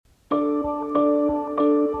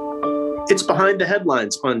It's Behind the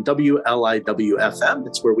Headlines on WLIW-FM.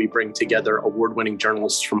 It's where we bring together award-winning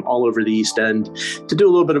journalists from all over the East End to do a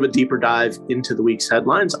little bit of a deeper dive into the week's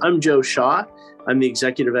headlines. I'm Joe Shaw. I'm the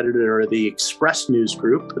executive editor of the Express News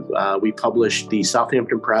Group. We publish the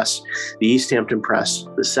Southampton Press, the East Hampton Press,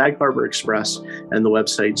 the Sag Harbor Express, and the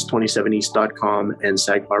websites 27east.com and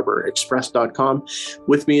sagharborexpress.com.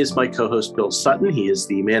 With me is my co-host, Bill Sutton. He is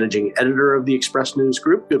the managing editor of the Express News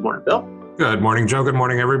Group. Good morning, Bill. Good morning, Joe. Good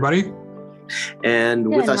morning, everybody. And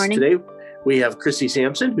with us today, we have Chrissy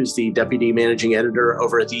Sampson, who's the deputy managing editor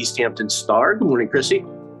over at the East Hampton Star. Good morning, Chrissy.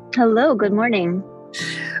 Hello, good morning.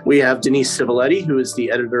 We have Denise Civiletti, who is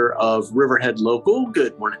the editor of Riverhead Local.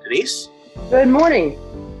 Good morning, Denise. Good morning.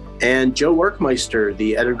 And Joe Werkmeister,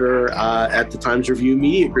 the editor at the Times Review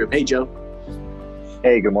Media Group. Hey, Joe.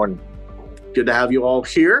 Hey, good morning. Good to have you all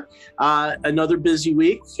here. Another busy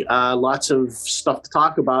week, lots of stuff to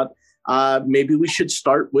talk about. Maybe we should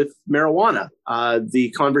start with marijuana. The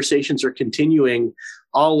conversations are continuing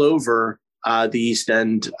all over the East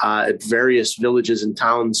End at various villages and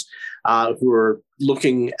towns who are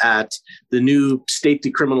looking at the new state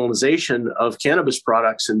decriminalization of cannabis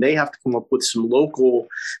products, and they have to come up with some local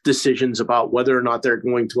decisions about whether or not they're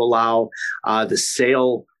going to allow the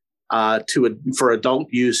sale for adult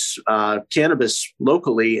use cannabis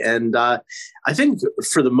locally. And I think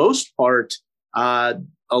for the most part,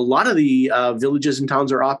 a lot of the villages and towns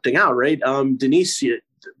are opting out, right? Denise,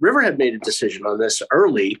 Riverhead made a decision on this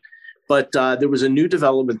early, but there was a new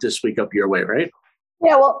development this week up your way, right?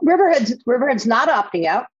 Yeah, well, Riverhead's not opting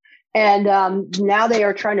out. And now they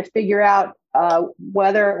are trying to figure out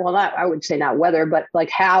whether, well, not, I would say not whether, but like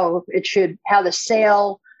how the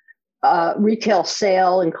sale, retail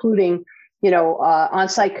sale, including,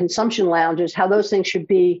 on-site consumption lounges, how those things should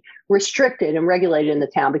be restricted and regulated in the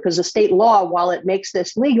town, because the state law, while it makes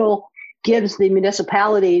this legal, gives the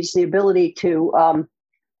municipalities the ability to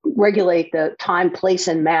regulate the time, place,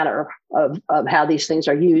 and manner of how these things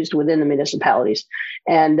are used within the municipalities.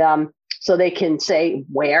 And so they can say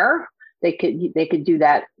where they could do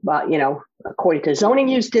that, according to zoning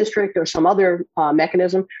use district or some other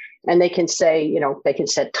mechanism. And they can say, they can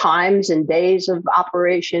set times and days of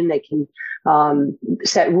operation. They can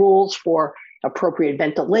set rules for appropriate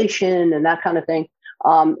ventilation and that kind of thing.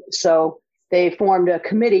 So they formed a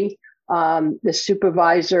committee. The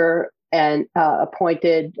supervisor and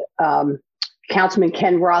appointed Councilman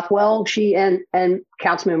Ken Rothwell. She and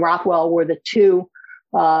Councilman Rothwell were the two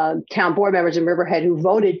town board members in Riverhead who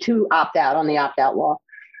voted to opt out on the opt-out law.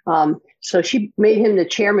 So she made him the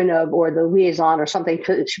chairman or the liaison or something.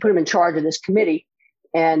 She put him in charge of this committee.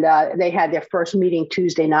 And they had their first meeting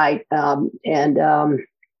Tuesday night.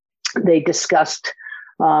 They discussed,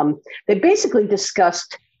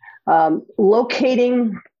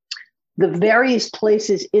 locating the various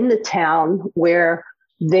places in the town where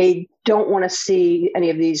they don't want to see any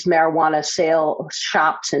of these marijuana sale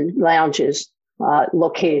shops and lounges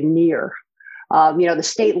located near. The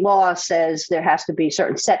state law says there has to be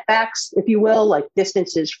certain setbacks, if you will, like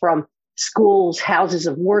distances from schools, houses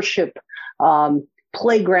of worship,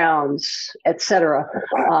 playgrounds, etc.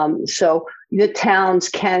 So the towns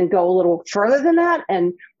can go a little further than that,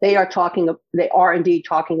 and they are indeed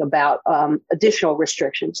talking about additional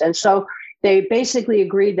restrictions. And so they basically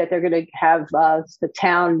agreed that they're going to have the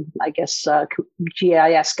town, I guess,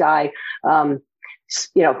 GIS guy,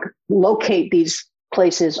 locate these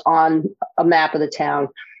places on a map of the town,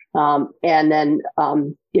 and then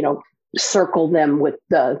circle them with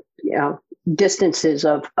the distances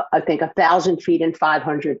of, I think, 1,000 feet and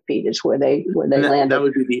 500 feet is where they landed. That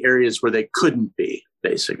would be the areas where they couldn't be,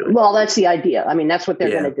 basically. Well, that's the idea. I mean, that's what they're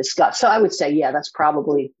going to discuss. So I would say, that's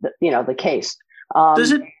probably the case.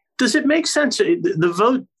 Does it make sense? The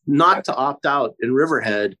vote not to opt out in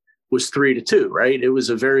Riverhead was 3-2, right? It was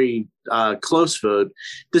a very close vote.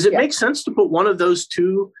 Does it make sense to put one of those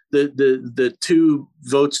two, the two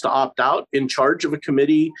votes to opt out, in charge of a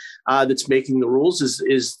committee that's making the rules?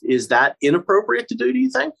 Is that inappropriate to do you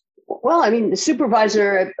think? Well, I mean, the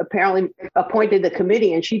supervisor apparently appointed the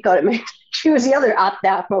committee, and she was the other opt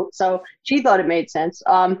out vote, so she thought it made sense.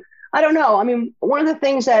 I don't know. I mean, one of the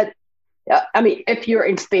things that if you're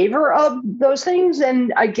in favor of those things,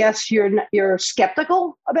 then I guess you're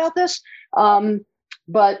skeptical about this.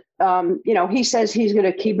 But he says he's going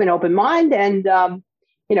to keep an open mind. And,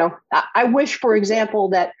 I wish, for example,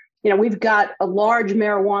 that, we've got a large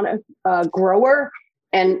marijuana grower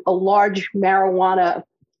and a large marijuana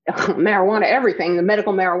everything, the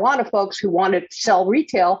medical marijuana folks who want to sell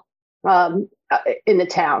retail in the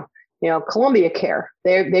town. Columbia Care,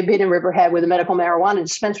 they've been in Riverhead with a medical marijuana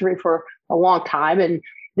dispensary for a long time. And,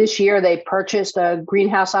 this year they purchased a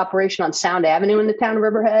greenhouse operation on Sound Avenue in the town of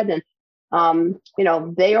Riverhead. And,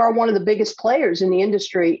 they are one of the biggest players in the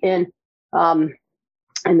industry in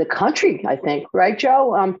the country, I think. Right,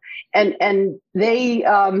 Joe? And they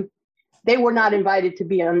were not invited to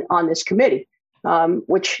be on this committee,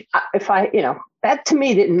 which that to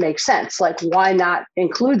me didn't make sense. Like, why not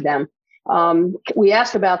include them? We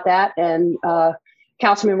asked about that, and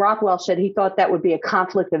Councilman Rockwell said he thought that would be a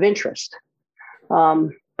conflict of interest.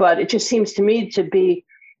 But it just seems to me to be,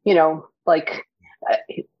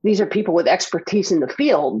 these are people with expertise in the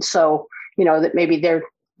field. So, that maybe they're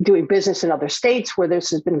doing business in other states where this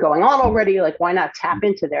has been going on already. Like, why not tap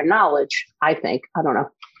into their knowledge? I think. I don't know.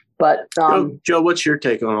 But Joe, what's your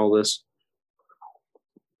take on all this?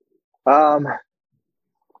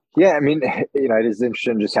 Yeah, I mean, it is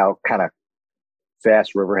interesting just how kind of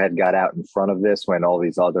fast Riverhead got out in front of this when all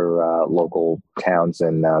these other local towns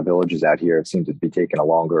and villages out here seem to be taking a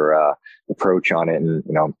longer approach on it. And,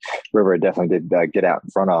 Riverhead definitely did get out in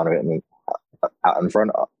front on it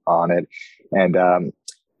and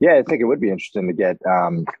yeah, I think it would be interesting to get,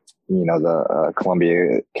 the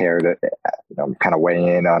Columbia Care to, kind of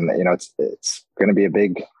weigh in on, it's going to be a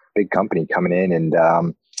big company coming in and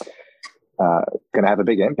going to have a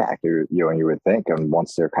big impact, you would think. And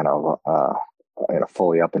once they're kind of,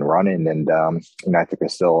 fully up and running. And, I think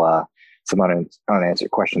there's still some unanswered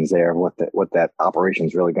questions there, what that operation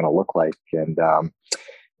is really going to look like. And,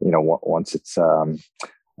 once it's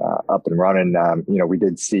up and running, we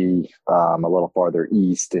did see a little farther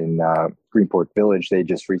east in Greenport Village, they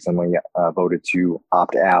just recently voted to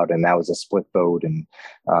opt out, and that was a split vote. And,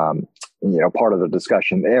 part of the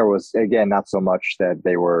discussion there was, again, not so much that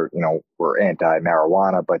they were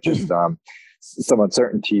anti-marijuana, but just some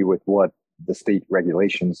uncertainty with what the state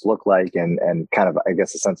regulations look like, and kind of, I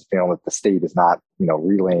guess, a sense of feeling that the state is not,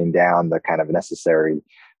 relaying down the kind of necessary,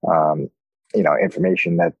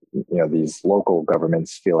 information that, these local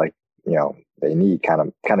governments feel like, they need, kind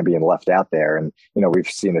of being left out there. And, we've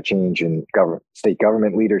seen a change in state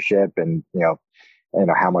government leadership, and,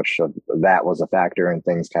 how much of that was a factor in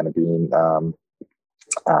things kind of being, a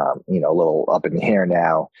little up in the air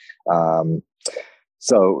now.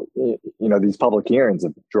 So, these public hearings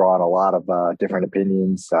have drawn a lot of different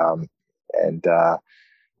opinions. And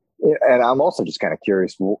I'm also just kind of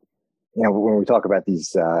curious, when we talk about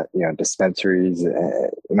these, dispensaries,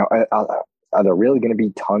 are there really going to be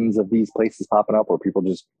tons of these places popping up where people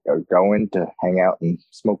just are going to hang out and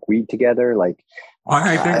smoke weed together? Like,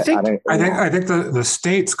 I think the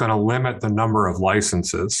state's going to limit the number of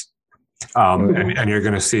licenses, and you're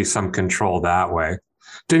going to see some control that way.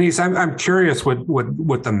 Denise, I'm curious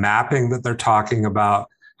with the mapping that they're talking about.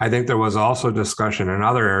 I think there was also discussion in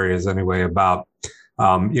other areas anyway about,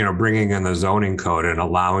 bringing in the zoning code and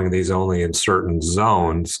allowing these only in certain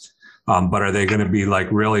zones. But are they going to be like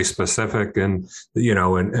really specific and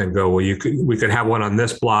go, well, we could have one on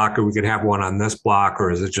this block, or we could have one on this block,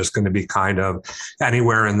 or is it just going to be kind of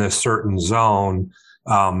anywhere in this certain zone,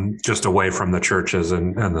 just away from the churches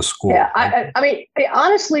and the school? Yeah, I mean,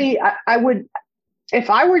 honestly, I would. If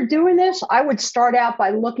I were doing this, I would start out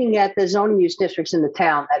by looking at the zoning use districts in the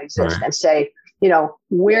town that exist, right, and say,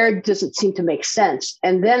 where does it seem to make sense?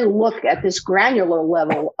 And then look at this granular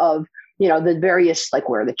level of, the various, like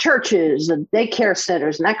where the churches, the daycare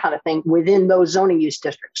centers, and that kind of thing within those zoning use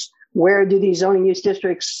districts. Where do these zoning use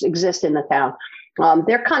districts exist in the town?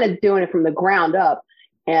 They're kind of doing it from the ground up.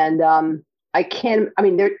 And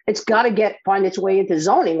it's got to find its way into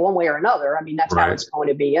zoning one way or another. I mean, that's right, how it's going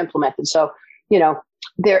to be implemented. So, the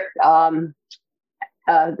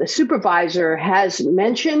supervisor has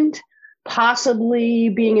mentioned possibly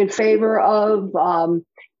being in favor of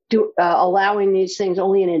allowing these things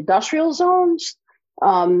only in industrial zones,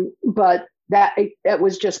 but that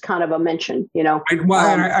was just kind of a mention. I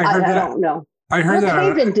don't know. I heard that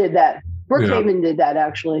Brookhaven did that. Brookhaven did that,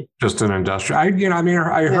 actually. Just an industrial. I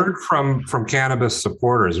heard from cannabis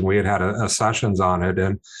supporters, and we had a sessions on it,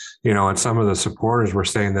 and and some of the supporters were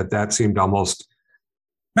saying that seemed almost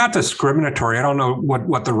not discriminatory. I don't know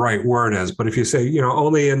what the right word is, but if you say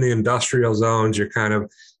only in the industrial zones, you're kind of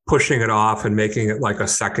pushing it off and making it like a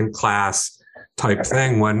second class type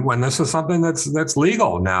thing when this is something that's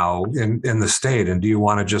legal now in the state. And do you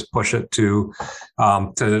want to just push it to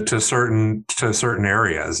certain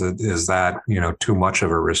areas? Is that too much of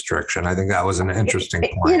a restriction? I think that was an interesting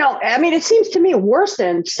point. It seems to me worse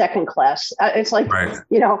than second class. It's like, right,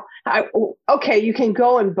 okay, you can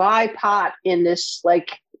go and buy pot in this, like,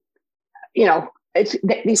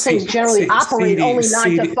 these things generally operate only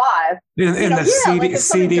 9 to 5. In the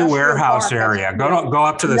CD warehouse area. Go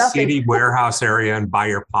up to the CD warehouse area and buy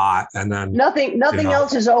your pot, and then nothing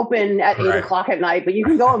else is open at 8 o'clock at night. But you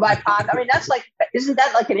can go and buy pot. I mean, isn't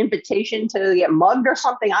that like an invitation to get mugged or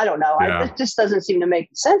something? I don't know. Yeah. It just doesn't seem to make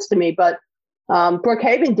sense to me. But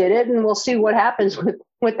Brookhaven did it, and we'll see what happens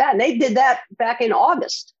with that. And they did that back in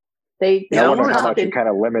August. I wonder how much it kind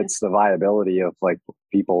of limits the viability of like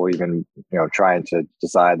people even trying to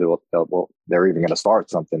decide that they're even going to start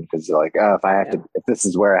something, because like if this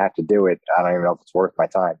is where I have to do it, I don't even know if it's worth my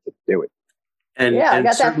time to do it. And I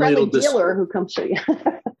got that friendly dealer who comes to you.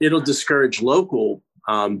 It'll discourage local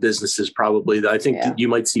businesses probably. I think you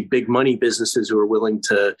might see big money businesses who are willing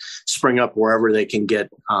to spring up wherever they can get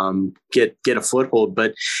a foothold.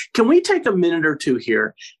 But can we take a minute or two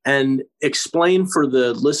here and explain for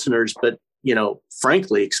the listeners, but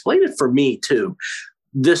frankly, explain it for me too,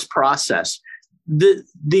 this process.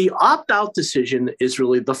 The opt-out decision is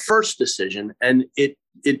really the first decision, and it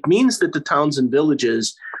means that the towns and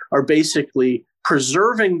villages are basically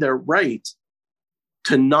preserving their right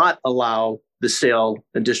to not allow the sale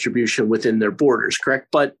and distribution within their borders, correct?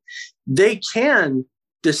 But they can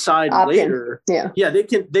decide later.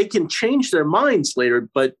 They can change their minds later,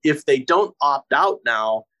 but if they don't opt out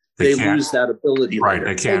now, they lose that ability. Right.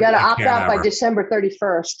 Later. They got to opt out by December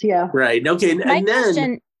 31st. Yeah. Right. Okay. And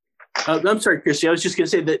then, I'm sorry, Christy, I was just going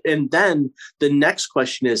to say that. And then the next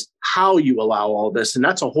question is how you allow all this. And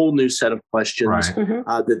that's a whole new set of questions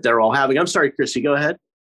that they're all having. I'm sorry, Christy, go ahead.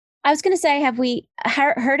 I was going to say, have we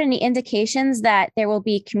heard any indications that there will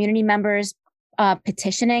be community members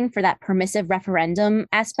petitioning for that permissive referendum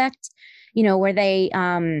aspect, where they,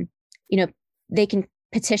 they can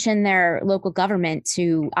petition their local government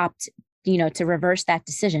to opt, to reverse that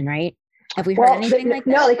decision, right? Have we heard anything like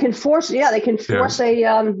that? No, they can force. They can force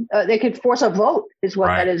they can force a vote, is what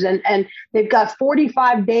that is, and they've got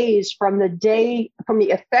 45 days from the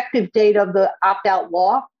effective date of the opt-out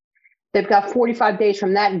law. They've got 45 days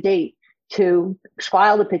from that date to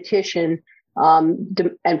file the petition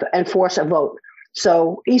and force a vote.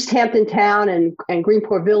 So East Hampton Town and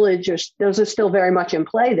Greenport Village, those are still very much in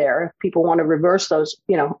play there. If people want to reverse those,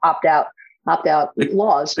 opt-out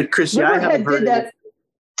laws. But Christy, I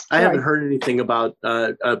haven't heard anything about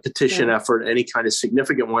a petition effort, any kind of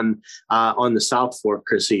significant one on the South Fork.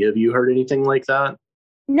 Chrissy, have you heard anything like that?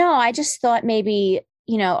 No, I just thought maybe,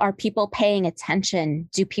 are people paying attention?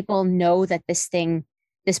 Do people know that this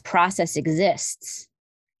process exists?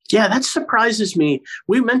 Yeah, that surprises me.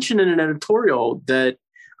 We mentioned in an editorial that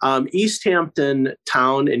East Hampton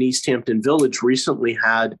Town and East Hampton Village recently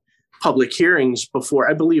had public hearings before.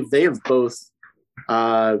 I believe they have both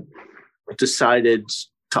decided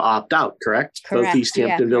to opt out, correct? Both East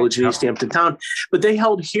Hampton Village and East Hampton Town. But they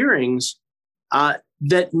held hearings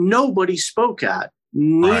that nobody spoke at,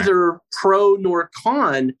 neither pro nor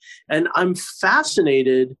con. And I'm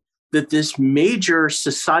fascinated that this major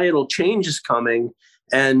societal change is coming.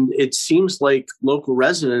 And it seems like local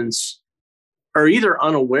residents are either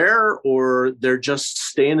unaware or they're just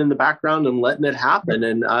staying in the background and letting it happen.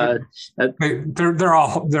 And they're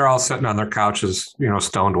all sitting on their couches,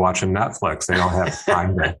 stoned watching Netflix. They don't have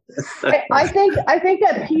time. I think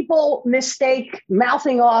that people mistake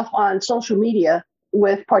mouthing off on social media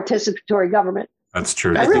with participatory government. That's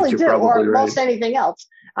true. I really do, or most anything else.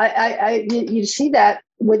 You see that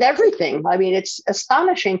with everything. I mean, it's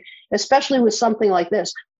astonishing, especially with something like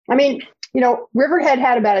this. I mean, Riverhead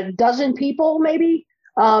had about a dozen people, maybe,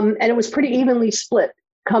 and it was pretty evenly split.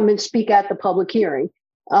 Come and speak at the public hearing.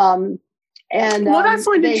 And what I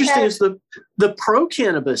find interesting is the pro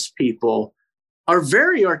cannabis people are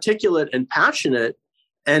very articulate and passionate,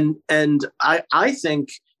 and I think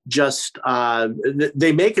just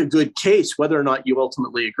they make a good case. Whether or not you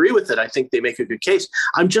ultimately agree with it, I think they make a good case.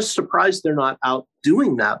 I'm just surprised they're not out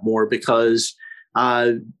doing that more, because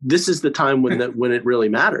this is the time when it really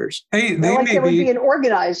matters. There would be an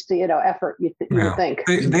organized, effort. You would think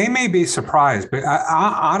they may be surprised, but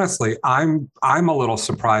honestly, I'm a little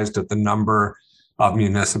surprised at the number of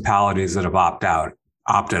municipalities that have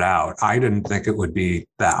opted out. I didn't think it would be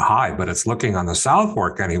that high, but it's looking on the South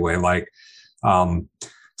Fork anyway. Like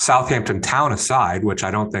Southampton Town aside, which I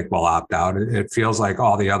don't think will opt out, it feels like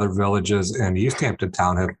all the other villages in East Hampton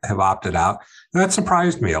Town have opted out. And that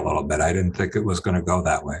surprised me a little bit. I didn't think it was going to go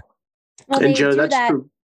that way. Well, and Joe, that's true.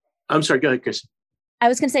 I'm sorry, go ahead, Chris. I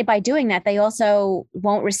was going to say, by doing that, they also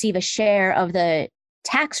won't receive a share of the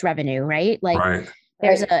tax revenue, right?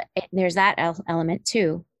 There's that element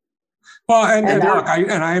too. Well, and look,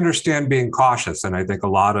 I understand being cautious, and I think a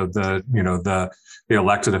lot of the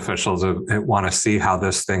elected officials want to see how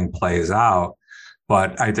this thing plays out.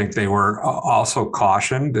 But I think they were also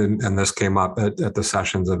cautioned, and this came up at the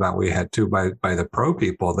sessions event we had too by the pro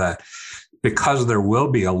people, that because there will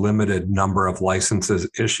be a limited number of licenses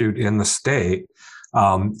issued in the state,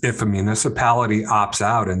 if a municipality opts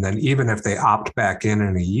out, and then even if they opt back in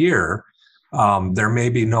a year, there may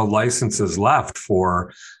be no licenses left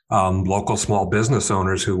for local small business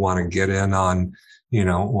owners who want to get in on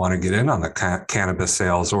the cannabis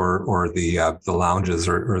sales or the lounges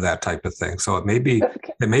or that type of thing. So it may be.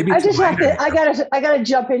 I gotta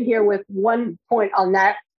jump in here with one point on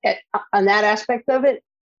that aspect of it.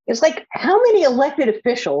 It's like, how many elected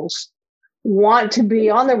officials want to be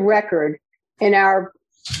on the record in our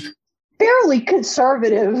fairly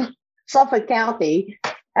conservative Suffolk County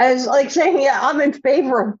as like saying, yeah, I'm in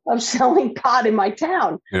favor of selling pot in my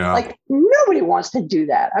town. Yeah. Like, nobody wants to do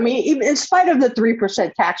that. I mean, even in spite of the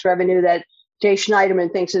 3% tax revenue that Jay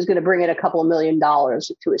Schneiderman thinks is going to bring in a couple of $1 million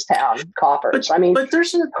to his town coffers. But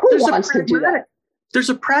there's who wants to do that? There's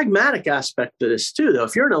a pragmatic aspect to this too, though.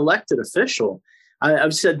 If you're an elected official,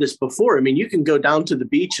 I've said this before. I mean, you can go down to the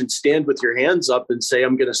beach and stand with your hands up and say,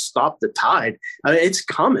 I'm going to stop the tide. I mean, it's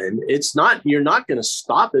coming. You're not going to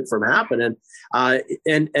stop it from happening.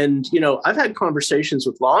 And I've had conversations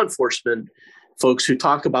with law enforcement folks who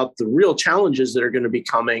talk about the real challenges that are going to be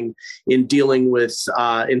coming in dealing with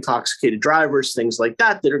intoxicated drivers, things like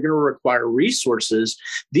that are going to require resources.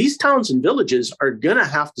 These towns and villages are going to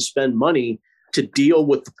have to spend money to deal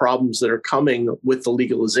with the problems that are coming with the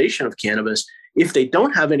legalization of cannabis. If they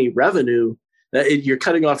don't have any revenue, you're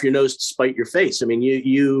cutting off your nose to spite your face. I mean,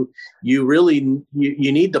 you really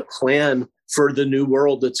need to plan for the new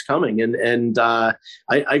world that's coming. And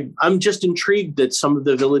I'm just intrigued that some of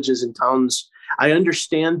the villages and towns, I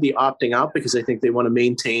understand the opting out because I think they want to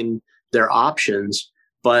maintain their options.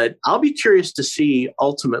 But I'll be curious to see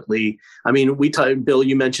ultimately. I mean, Bill,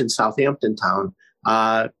 you mentioned Southampton Town.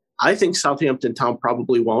 I think Southampton Town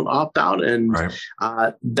probably won't opt out, and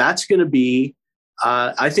right. That's going to be.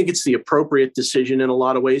 I think it's the appropriate decision in a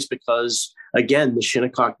lot of ways because, again, the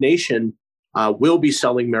Shinnecock Nation will be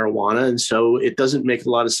selling marijuana, and so it doesn't make a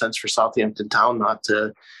lot of sense for Southampton Town not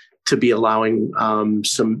to be allowing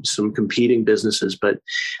some competing businesses. But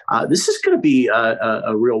this is going to be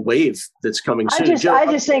a real wave that's coming soon. I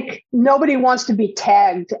just think nobody wants to be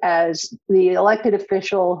tagged as the elected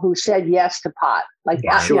official who said yes to pot. Like,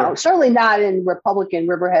 sure. Certainly not in Republican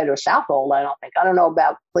Riverhead or Southold. I don't know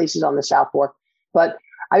about places on the South Fork. But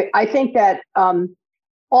I think that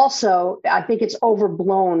also, I think it's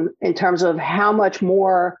overblown in terms of how much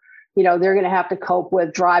more, they're going to have to cope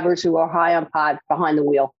with drivers who are high on pot behind the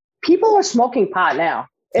wheel. People are smoking pot now.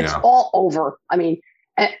 It's all over. I mean,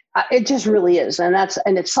 it just really is. And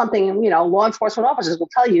it's something, law enforcement officers will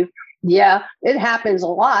tell you, yeah, it happens a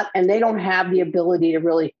lot. And they don't have the ability to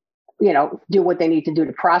really do what they need to do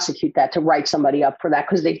to prosecute that, to write somebody up for that,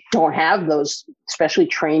 because they don't have those specially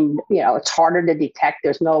trained, it's harder to detect.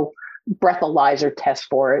 There's no breathalyzer test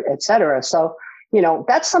for it, et cetera. So,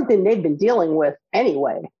 that's something they've been dealing with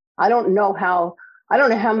anyway. I don't know how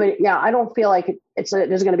many, I don't feel like there's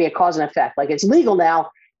going to be a cause and effect. Like, it's legal now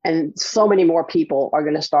and so many more people are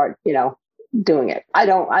going to start, doing it. I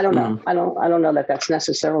don't know. I don't know that that's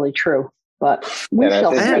necessarily true, but we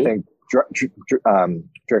shall see. I think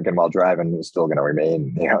drinking while driving is still going to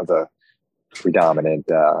remain, the predominant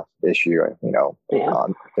issue.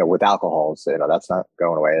 With alcohol, so, that's not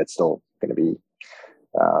going away. It's still going to be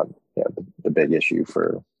the big issue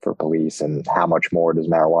for police. And how much more does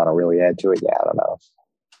marijuana really add to it? Yeah, I don't know.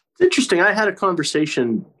 It's interesting. I had a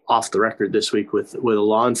conversation off the record this week with a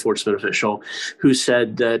law enforcement official who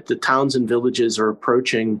said that the towns and villages are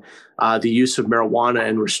approaching the use of marijuana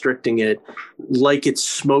and restricting it like it's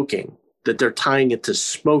smoking, that they're tying it to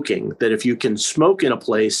smoking, that if you can smoke in a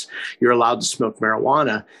place, you're allowed to smoke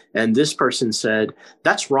marijuana. And this person said,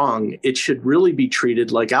 that's wrong. It should really be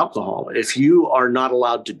treated like alcohol. If you are not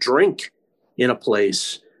allowed to drink in a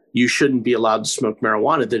place, you shouldn't be allowed to smoke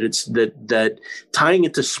marijuana. That tying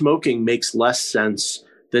it to smoking makes less sense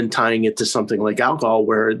than tying it to something like alcohol,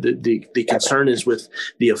 where the concern is with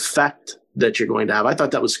the effect that you're going to have. I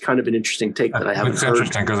thought that was kind of an interesting take that I haven't heard. It's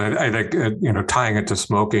interesting because I think, tying it to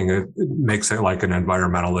smoking, it makes it like an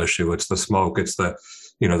environmental issue. It's the smoke. It's the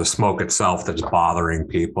smoke itself that's bothering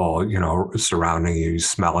people, surrounding you,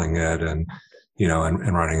 smelling it and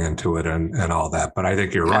running into it and all that. But I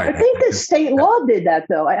think you're right. I think the state law did that,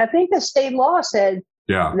 though. I think the state law said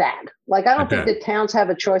that. Like, I don't think the towns have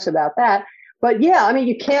a choice about that. But yeah, I mean,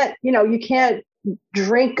 you can't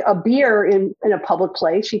drink a beer in a public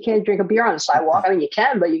place. You can't drink a beer on the sidewalk. I mean, you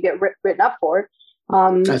can, but you get written up for it.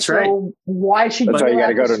 That's right. So why should That's you? why you got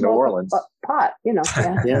to go to New Orleans. Pot,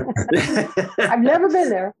 Yeah. I've never been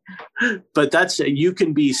there. But you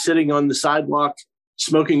can be sitting on the sidewalk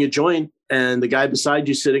smoking a joint, and the guy beside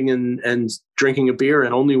you sitting and drinking a beer,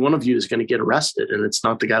 and only one of you is going to get arrested, and it's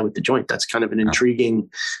not the guy with the joint. That's kind of an intriguing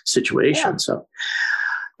situation. Yeah. So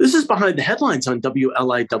this is Behind the Headlines on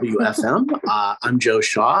WLIW-FM. I'm Joe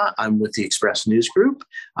Shaw. I'm with the Express News Group.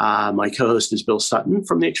 My co-host is Bill Sutton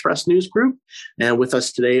from the Express News Group. And with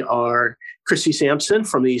us today are Chrissy Sampson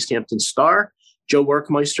from the East Hampton Star, Joe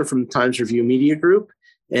Werkmeister from the Times Review Media Group,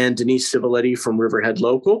 and Denise Civiletti from Riverhead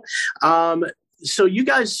Local. So you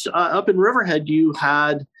guys up in Riverhead, you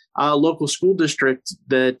had a local school district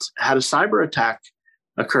that had a cyber attack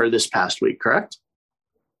occur this past week, correct?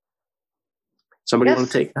 Somebody want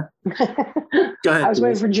to take that? Go ahead. I was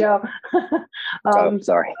waiting for Joe.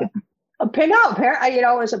 Sorry. It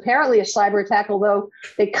was apparently a cyber attack, although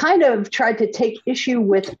they kind of tried to take issue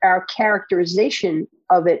with our characterization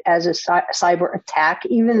of it as a cyber attack,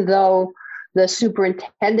 even though the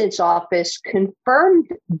superintendent's office confirmed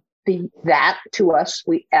that to us.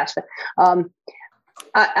 We asked them.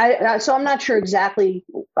 So I'm not sure exactly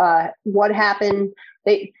what happened.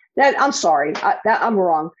 I'm sorry. I'm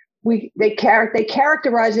wrong. They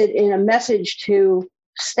characterize it in a message to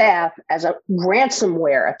staff as a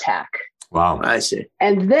ransomware attack. Wow. I see.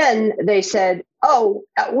 And then they said, "Oh,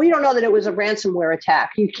 we don't know that it was a ransomware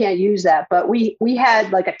attack. You can't use that." But we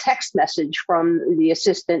had like a text message from the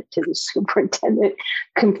assistant to the superintendent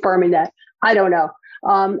confirming that. I don't know.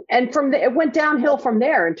 And it went downhill from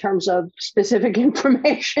there in terms of specific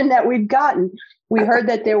information that we've gotten. We heard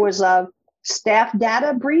that there was a staff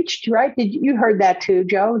data breached, right? You heard that too,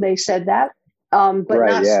 Joe? They said that, but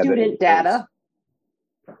right, not student data.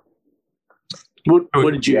 What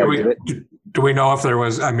did you? Do we know if there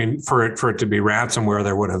was? I mean, for it to be ransomware,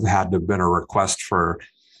 there would have had to have been a request for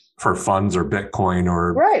funds or Bitcoin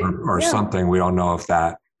or something. We don't know if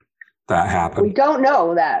that happened. We don't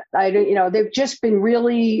know that. They've just been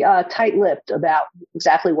really tight-lipped about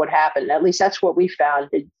exactly what happened. At least that's what we found.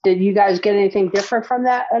 Did you guys get anything different from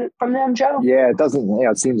them, Joe? Yeah, it doesn't.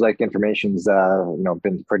 It seems like information's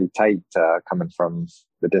been pretty tight coming from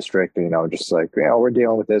the district. Just like we're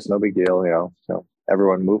dealing with this, no big deal. So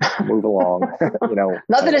everyone move along.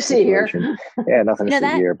 Nothing to see here. Yeah, nothing to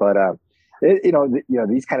see here. But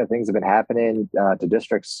these kind of things have been happening to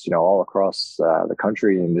districts, all across the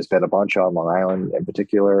country, and there's been a bunch on Long Island in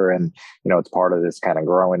particular. And it's part of this kind of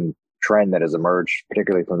growing trend that has emerged,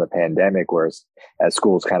 particularly from the pandemic, where as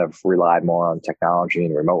schools kind of relied more on technology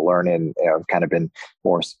and remote learning, have kind of been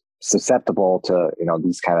more susceptible to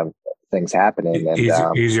these kind of things happening. And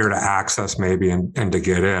easier to access maybe and to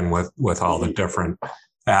get in with all the different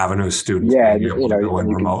avenues students. Yeah, you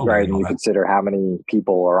consider how many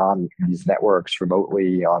people are on these networks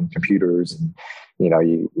remotely on computers, and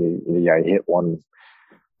you hit one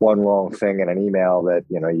wrong thing in an email that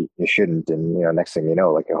you shouldn't, and next thing you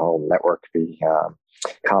know, like a whole network could be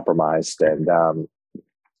compromised. And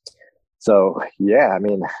so yeah, I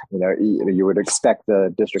mean, you would expect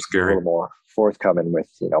the district to be a little more forthcoming with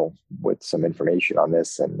some information on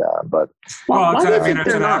this, and but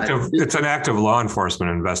it's an active law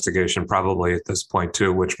enforcement investigation probably at this point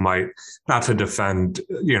too, which might, not to defend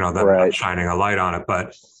them not shining a light on it,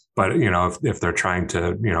 but if they're trying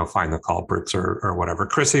to find the culprits or whatever.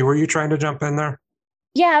 Chrissy, were you trying to jump in there?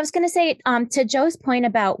 Yeah, I was going to say to Joe's point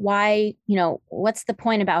about why what's the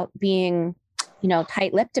point about being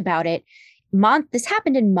tight-lipped about it. This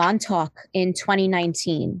happened in Montauk in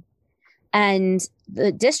 2019. And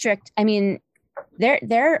the district, I mean,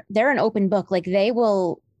 they're an open book. Like, they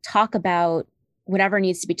will talk about whatever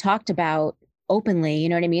needs to be talked about openly. You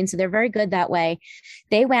know what I mean? So they're very good that way.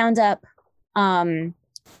 They wound up paying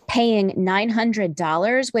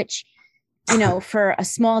 $900, which, for a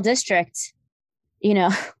small district,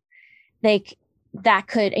 that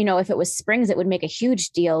could, if it was Springs, it would make a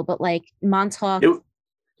huge deal. But like Montauk,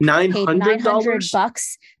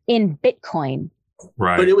 $900 in Bitcoin.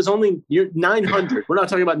 Right. But it was only 900. We're not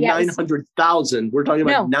talking about 900,000. We're talking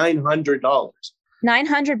about $900.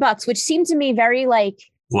 $900, which seemed to me very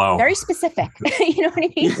low, very specific. You know what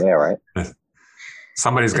I mean? Yeah, right.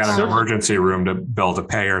 Somebody's got an emergency room to bill to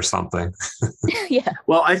pay or something. Yeah.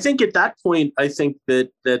 Well, I think at that point, I think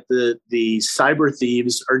that the cyber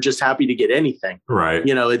thieves are just happy to get anything. Right.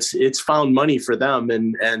 It's found money for them,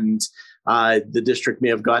 and the district may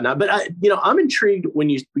have gotten out. But I'm intrigued when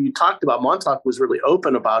you talked about Montauk was really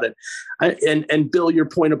open about it, and Bill, your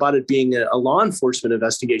point about it being a law enforcement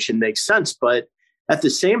investigation makes sense. But at the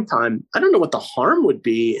same time, I don't know what the harm would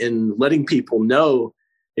be in letting people know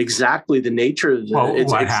exactly the nature of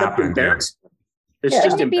what happened. It's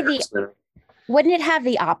just embarrassing. Wouldn't it have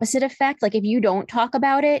the opposite effect? Like if you don't talk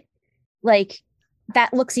about it, like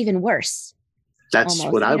that looks even worse. That's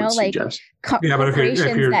almost, what I would suggest.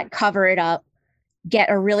 Corporations that cover it up get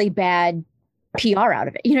a really bad PR out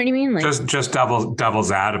of it. You know what I mean? Like just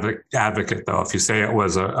devil's advocate though. If you say it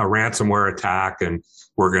was a ransomware attack and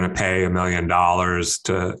we're going to pay $1 million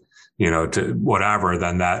to whatever,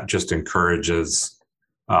 then that just encourages,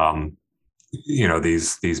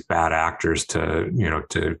 these bad actors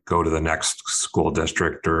to go to the next school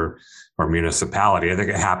district or municipality. I think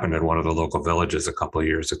it happened in one of the local villages a couple of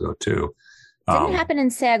years ago too. Didn't it happen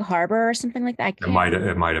in Sag Harbor or something like that? It might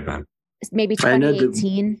have been. Maybe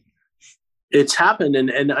 2018. It's happened.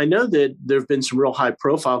 And I know that there have been some real high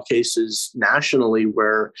profile cases nationally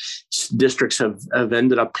where districts have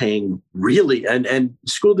ended up paying really, and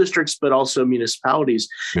school districts, but also municipalities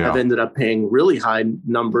have ended up paying really high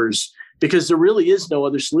numbers because there really is no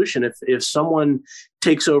other solution. If someone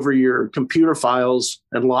takes over your computer files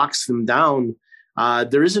and locks them down,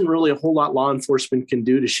 there isn't really a whole lot law enforcement can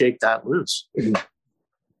do to shake that loose.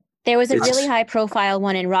 There was a really high profile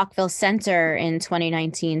one in Rockville Center in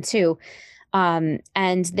 2019 too.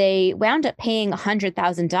 And they wound up paying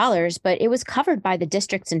 $100,000, but it was covered by the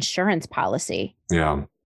district's insurance policy. Yeah.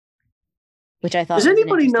 Which I thought. Does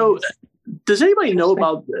anybody know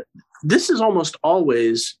about this? Is almost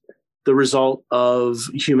always the result of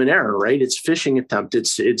human error, right? It's phishing attempt.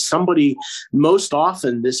 It's somebody, most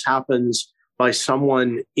often this happens by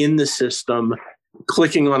someone in the system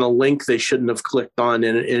clicking on a link they shouldn't have clicked on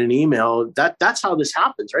in an email. That's how this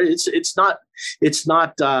happens, right? It's not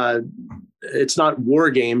War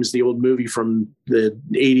Games, the old movie from the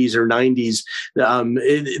 80s or 90s.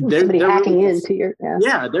 They're hacking into your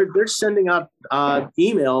they're sending up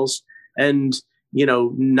emails, and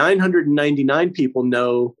 999 people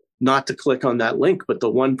know not to click on that link, but the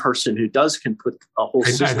one person who does can put a whole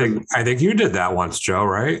system. I think you did that once, Joe,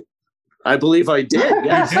 right? I believe I did.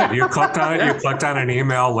 Yes. You did. You clicked on it. You clicked on an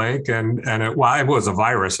email link, and it was a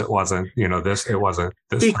virus. It wasn't, It wasn't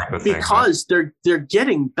this type of thing. Because they're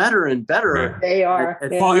getting better and better. Right. They are.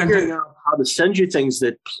 At figuring out how to send you things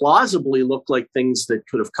that plausibly look like things that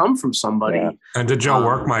could have come from somebody. Yeah. And to Joe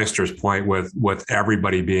Workmeister's point, with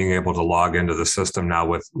everybody being able to log into the system now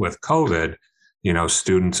with COVID,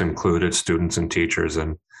 students included, students and teachers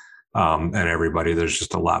and everybody, there's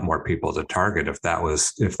just a lot more people to target if that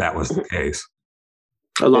was the case.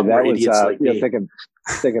 A lot more idiots like me.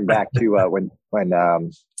 Thinking back to when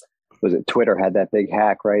was it Twitter had that big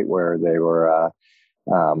hack, right, where they were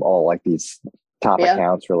all like these top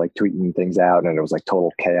accounts were like tweeting things out, and it was like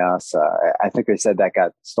total chaos. I think they said that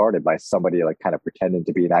got started by somebody like kind of pretending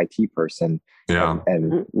to be an IT person,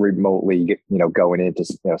 and remotely, going in to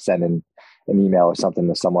sending an email or something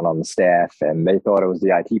to someone on the staff, and they thought it was the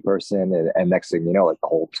IT person, and next thing you know, like the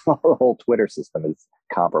whole Twitter system is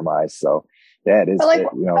compromised. So yeah, it is.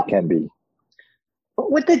 It can be.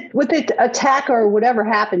 With the attack or whatever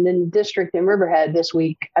happened in the district in Riverhead this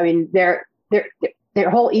week, I mean, their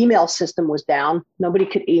whole email system was down. Nobody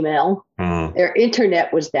could email. Their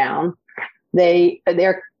internet was down.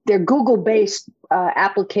 Their Google-based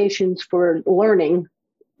applications for learning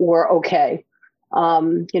were okay.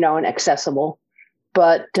 And accessible,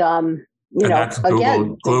 but that's Google,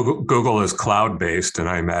 again, Google is cloud-based, and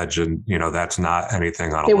I imagine that's not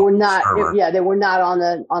anything on. They were not. They were not on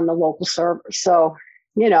the local server. So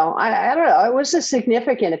I don't know. It was a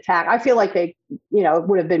significant attack. I feel like they, it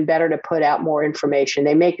would have been better to put out more information.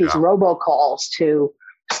 They make these robocalls to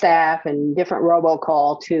staff and different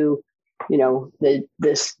robocall to, the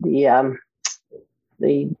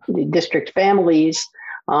district families.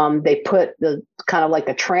 They put the kind of like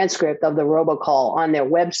a transcript of the robocall on their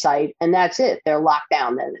website, and that's it. They're locked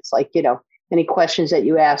down. Then it's like, any questions that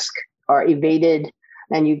you ask are evaded,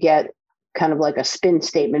 and you get kind of like a spin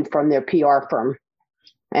statement from their PR firm.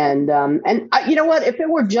 And you know what? If it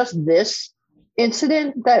were just this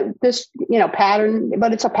incident, this pattern,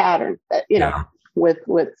 but it's a pattern that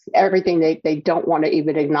with everything they don't want to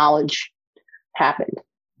even acknowledge happened.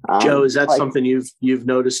 Joe, is that something you've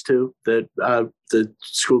noticed too, that the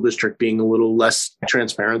school district being a little less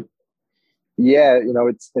transparent? Yeah,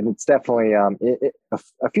 it's definitely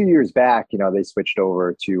a few years back, they switched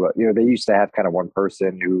over to they used to have kind of one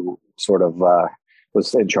person who sort of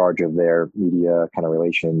was in charge of their media kind of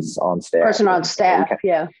relations on staff. Person on staff,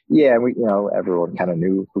 yeah. Yeah, we everyone kind of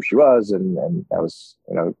knew who she was, and that was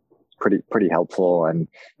pretty helpful. And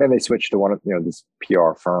then they switched to one of this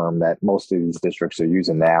PR firm that most of these districts are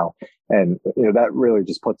using now, and that really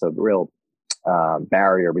just puts a real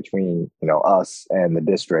barrier between us and the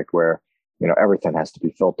district, where everything has to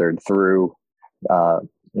be filtered through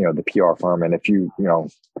the PR firm. And if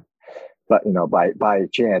but by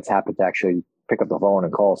chance happen to actually pick up the phone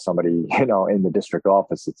and call somebody, in the district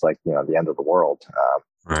office, it's like, the end of the world.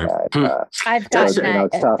 Right. I've gotten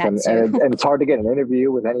it's tough, and it's hard to get an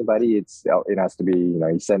interview with anybody. It has to be,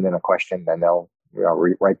 you send in a question, and they'll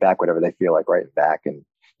write back whatever they feel like writing back, and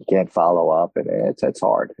you can't follow up, and it's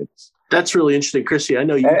hard. That's really interesting, Chrissy. I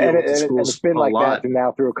know you deal with the schools it's been like lot. that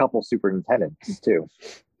now through a couple superintendents too.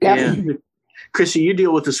 Yeah. Chrissy, you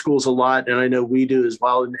deal with the schools a lot, and I know we do as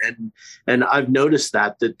well. And I've noticed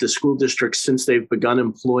that the school districts, since they've begun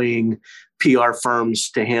employing PR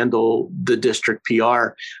firms to handle the district PR,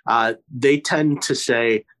 they tend to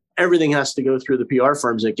say everything has to go through the PR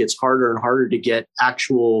firms. It gets harder and harder to get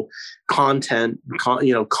actual content,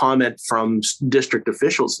 comment from district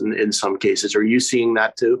officials in some cases. Are you seeing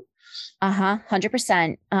that too?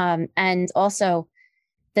 100%. And also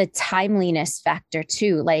the timeliness factor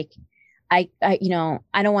too. Like, I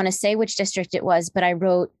don't want to say which district it was, but I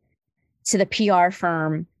wrote to the PR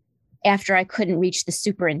firm after I couldn't reach the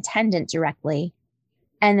superintendent directly.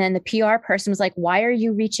 And then the PR person was like, why are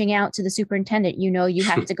you reaching out to the superintendent? You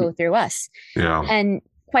have to go through us. Yeah. And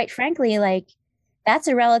quite frankly, like, that's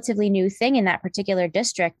a relatively new thing in that particular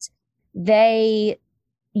district. They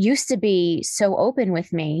used to be so open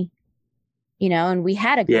with me, and we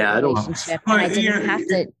had a good relationship. And I didn't have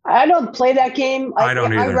to. I don't play that game. I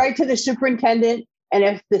don't either. I write to the superintendent, and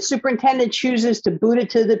if the superintendent chooses to boot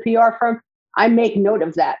it to the PR firm, I make note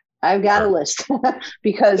of that. I've got a list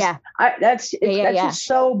because that's just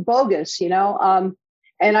so bogus, and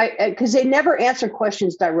because they never answer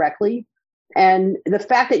questions directly. And the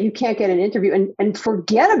fact that you can't get an interview and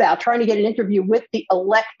forget about trying to get an interview with the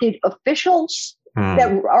elected officials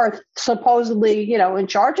that are supposedly, in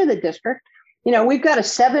charge of the district. We've got a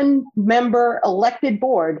 7-member elected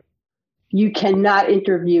board. You cannot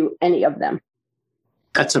interview any of them.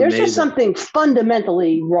 That's amazing. There's just something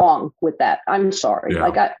fundamentally wrong with that. I'm sorry. Yeah.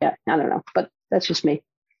 I don't know, but that's just me.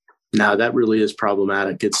 No, that really is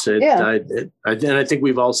problematic. And I think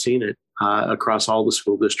we've all seen it across all the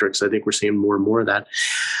school districts. I think we're seeing more and more of that.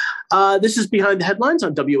 This is Behind the Headlines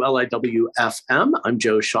on WLIW-FM. I'm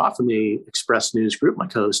Joe Shaw from the Express News Group. My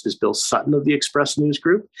co-host is Bill Sutton of the Express News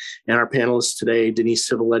Group. And our panelists today, Denise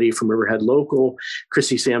Civiletti from Riverhead Local,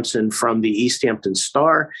 Chrissy Sampson from the East Hampton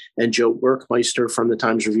Star, and Joe Werkmeister from the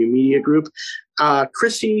Times Review Media Group.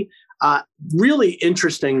 Chrissy, really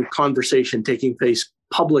interesting conversation taking place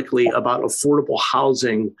publicly about affordable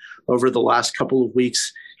housing over the last couple of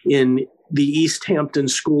weeks in the East Hampton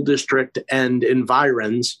School District and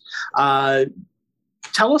environs.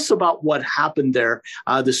 Tell us about what happened there.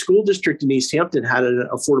 The school district in East Hampton had an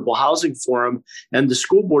affordable housing forum, and the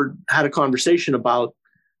school board had a conversation about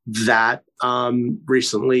that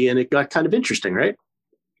recently, and it got kind of interesting, right?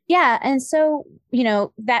 Yeah. And so,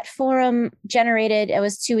 that forum generated, it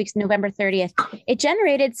was 2 weeks, November 30th. It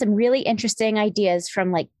generated some really interesting ideas,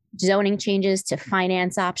 from like zoning changes to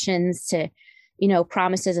finance options to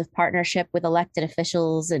promises of partnership with elected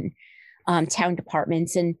officials and town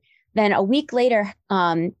departments. And then a week later,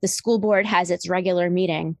 the school board has its regular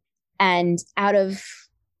meeting, and out of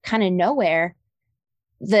kind of nowhere,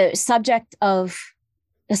 the subject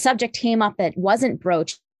came up that wasn't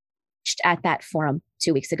broached at that forum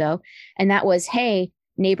 2 weeks ago. And that was, hey,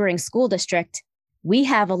 neighboring school district, we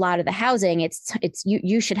have a lot of the housing. It's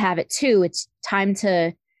you should have it too. It's time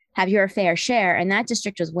to have your fair share. And that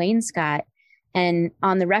district was Wainscott. And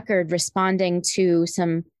on the record, responding to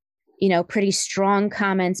some, pretty strong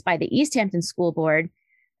comments by the East Hampton School Board,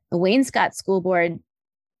 the Wainscott School Board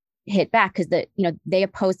hit back because they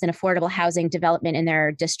opposed an affordable housing development in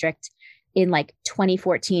their district in like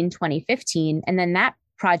 2014, 2015. And then that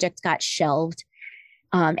project got shelved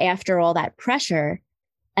after all that pressure.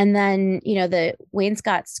 And then, the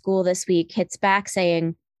Wainscott School this week hits back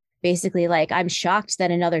saying basically like, I'm shocked that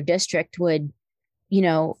another district would,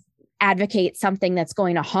 advocate something that's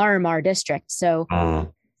going to harm our district. So,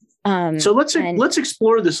 so let's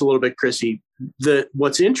explore this a little bit, Chrissy.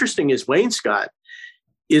 What's interesting is Wainscott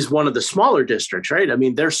is one of the smaller districts, right? I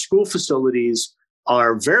mean, their school facilities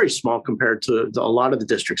are very small compared to a lot of the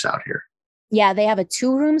districts out here. Yeah, they have a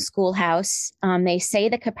 2-room schoolhouse. They say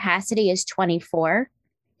the capacity is 24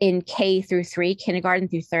 in K through 3, kindergarten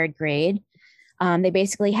through 3rd grade. They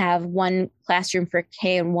basically have 1 classroom for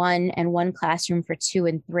K and 1 and 1 classroom for 2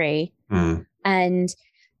 and 3. And,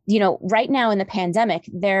 right now in the pandemic,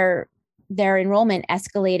 their enrollment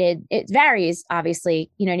escalated. It varies, obviously,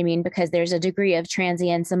 you know what I mean? Because there's a degree of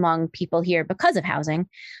transience among people here because of housing.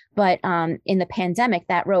 But in the pandemic,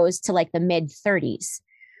 that rose to like the mid 30s.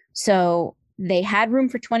 So they had room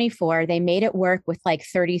for 24. They made it work with like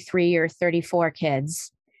 33 or 34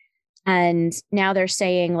 kids. And now they're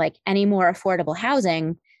saying like any more affordable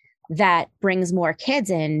housing that brings more kids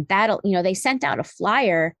in, that'll, they sent out a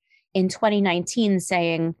flyer in 2019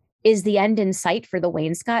 saying, is the end in sight for the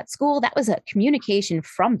Wainscott School? That was a communication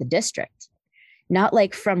from the district, not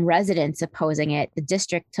like from residents opposing it. The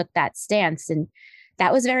district took that stance, and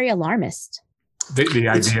that was very alarmist. The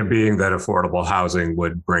idea being that affordable housing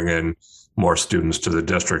would bring in more students to the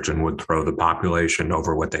district and would throw the population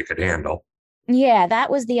over what they could handle. Yeah, that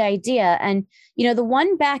was the idea. And, the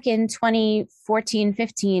one back in 2014,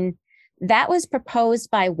 15, that was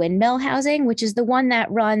proposed by Windmill Housing, which is the one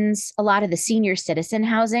that runs a lot of the senior citizen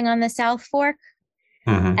housing on the South Fork.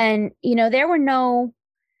 Mm-hmm. And, there were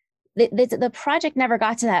the project never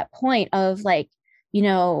got to that point of like,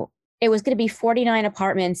 it was going to be 49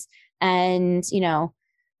 apartments and,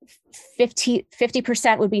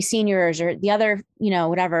 50% would be seniors, or the other,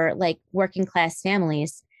 whatever, like working class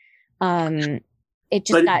families. It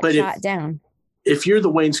just got shot down. If you're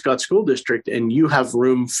the Wainscott School District and you have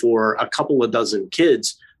room for a couple of dozen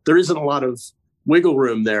kids, there isn't a lot of wiggle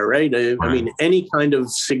room there, right? I mean, any kind of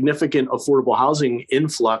significant affordable housing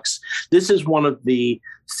influx, this is one of the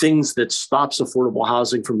things that stops affordable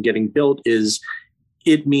housing from getting built. Is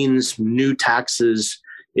it means new taxes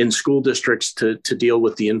in school districts to deal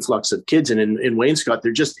with the influx of kids. And in Wainscott,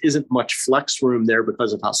 there just isn't much flex room there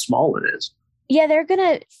because of how small it is. Yeah,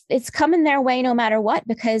 it's coming their way no matter what,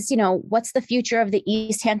 because, what's the future of the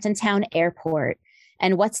East Hampton Town Airport?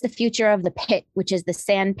 And what's the future of the pit, which is the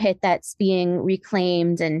sand pit that's being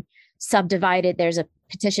reclaimed and subdivided? There's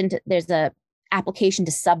a application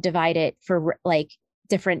to subdivide it for like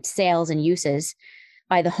different sales and uses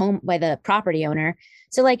by the property owner.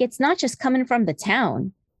 So like, it's not just coming from the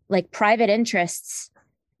town, like private interests,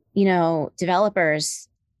 developers,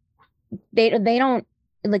 they don't,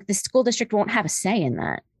 like the school district won't have a say in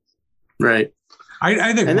that. Right.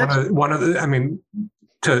 I think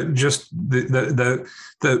to just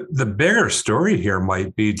the bigger story here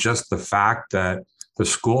might be just the fact that the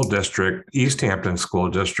school district, East Hampton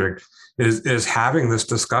School District, is having this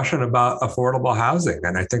discussion about affordable housing.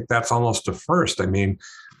 And I think that's almost a first. I mean,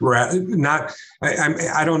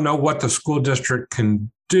 I don't know what the school district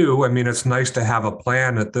can do. I mean, it's nice to have a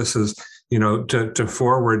plan that this is, to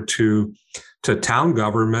forward to town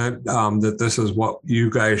government, that this is what you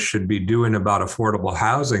guys should be doing about affordable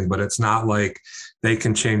housing, but it's not like they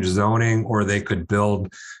can change zoning or they could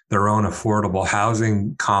build their own affordable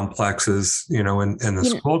housing complexes, in the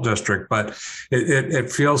school district. But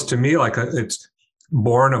it feels to me like it's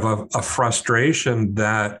born of a frustration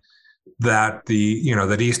that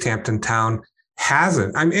East Hampton Town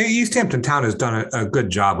hasn't. I mean, East Hampton Town has done a good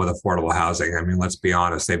job with affordable housing. I mean, let's be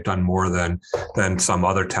honest; they've done more than some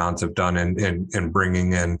other towns have done in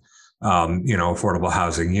bringing in, affordable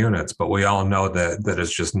housing units. But we all know that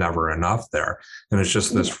it's just never enough there, and it's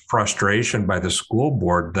just this frustration by the school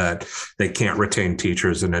board that they can't retain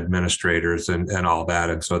teachers and administrators and all that,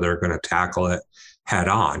 and so they're going to tackle it head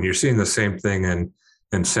on. You're seeing the same thing in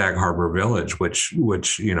Sag Harbor Village, which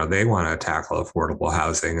they want to tackle affordable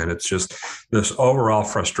housing. And it's just this overall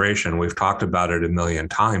frustration. We've talked about it a million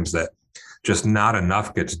times that just not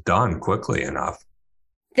enough gets done quickly enough.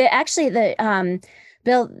 Bill,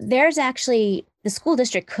 the school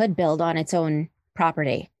district could build on its own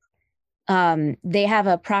property. They have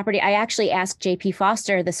a property. I actually asked JP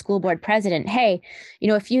Foster, the school board president, hey,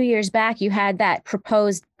 a few years back, you had that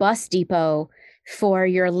proposed bus depot for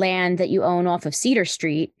your land that you own off of Cedar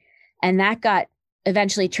Street. And that got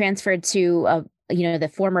eventually transferred to,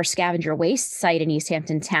 the former scavenger waste site in East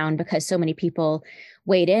Hampton Town because so many people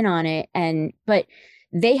weighed in on it. But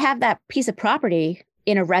they have that piece of property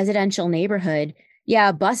in a residential neighborhood. Yeah,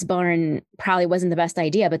 a bus barn probably wasn't the best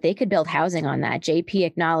idea, but they could build housing on that. JP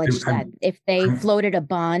acknowledged that if they floated a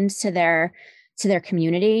bond to their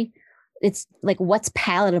community, it's like, what's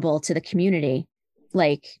palatable to the community?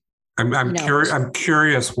 Like, I'm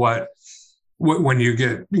curious what when you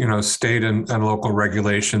get state and local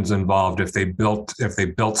regulations involved, if they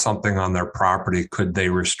built something on their property, could they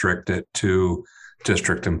restrict it to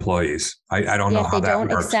district employees? I don't know how that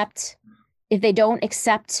works. If they don't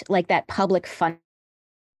accept like that public fund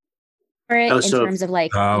for it terms of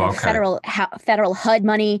like federal HUD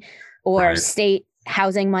money or state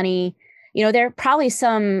housing money, there are probably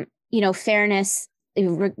some fairness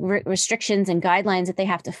restrictions and guidelines that they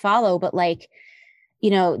have to follow, but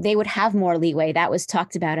they would have more leeway. That was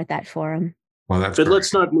talked about at that forum. Well, that's but great.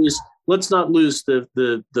 let's not lose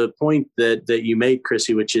the point that you made,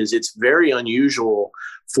 Chrissy, which is it's very unusual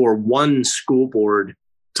for one school board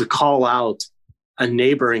to call out a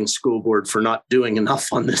neighboring school board for not doing enough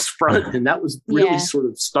on this front. And that was really sort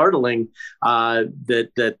of startling,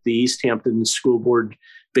 that the East Hampton School Board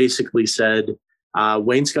basically said,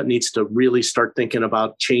 Wainscott needs to really start thinking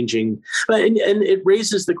about changing. And it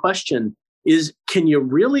raises the question, can you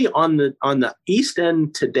really on the East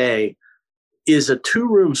End today, is a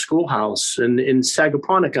 2-room schoolhouse, and in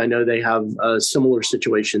Sagaponack, I know they have a similar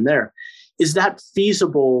situation there. Is that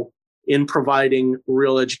feasible in providing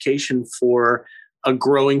real education for a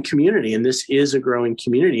growing community? And this is a growing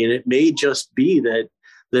community. And it may just be that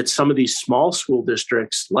some of these small school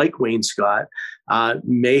districts like Wainscott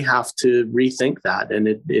may have to rethink that. And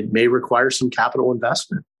it may require some capital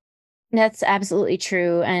investment. That's absolutely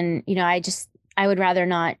true. And, I would rather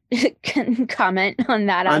not comment on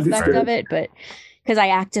that aspect of it, but because I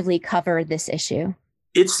actively cover this issue.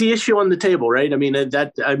 It's the issue on the table, right?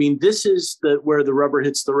 This is where the rubber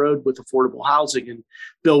hits the road with affordable housing. And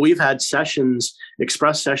Bill, we've had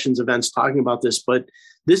express sessions, events talking about this, but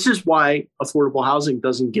this is why affordable housing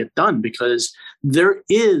doesn't get done, because there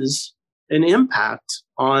is an impact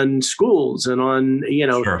on schools and on,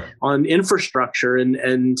 on infrastructure.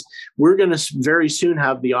 And we're going to very soon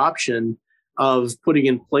have the option of putting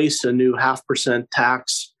in place a new 0.5%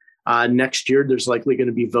 tax. Next year, there's likely going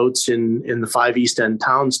to be votes in the 5 East End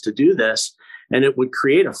towns to do this. And it would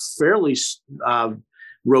create a fairly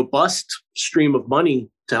robust stream of money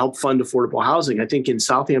to help fund affordable housing. I think in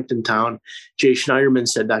Southampton Town, Jay Schneiderman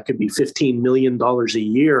said that could be $15 million a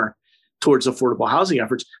year towards affordable housing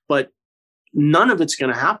efforts. But none of it's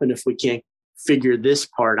going to happen if we can't figure this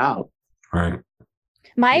part out. Right.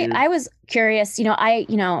 I was curious,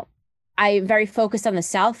 I very focused on the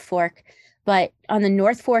South Fork, but on the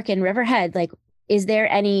North Fork and Riverhead, is there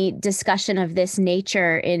any discussion of this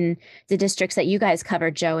nature in the districts that you guys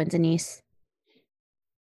covered, Joe and Denise?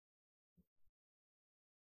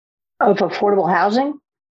 Of affordable housing?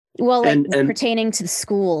 Well, pertaining to the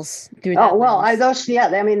schools through that. Oh, well,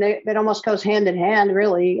 that almost goes hand in hand,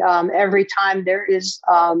 really. Every time there is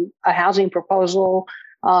a housing proposal,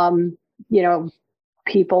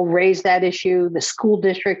 people raise that issue. The school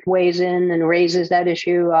district weighs in and raises that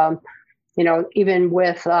issue. Even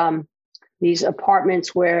with these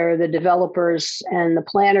apartments where the developers and the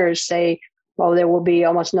planners say, well, there will be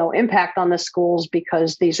almost no impact on the schools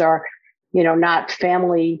because these are, not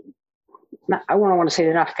family. I wouldn't want to say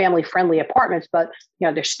they're not family friendly apartments, but,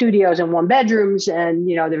 they're studios and 1-bedrooms, and,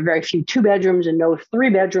 there are very few 2 bedrooms and no 3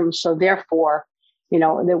 bedrooms. So therefore, they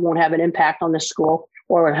won't have an impact on the school,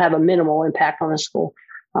 or have a minimal impact on the school.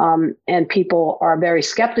 And people are very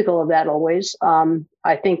skeptical of that always.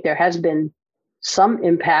 I think there has been some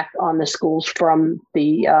impact on the schools from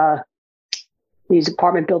these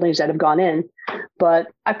apartment buildings that have gone in. But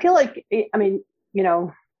I feel like,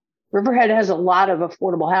 Riverhead has a lot of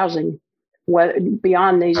affordable housing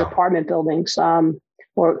beyond these apartment buildings,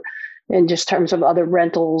 or in just terms of other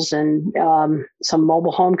rentals and some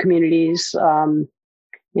mobile home communities,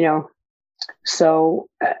 So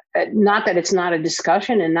not that it's not a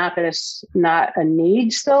discussion and not that it's not a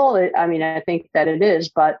need still. I think that it is,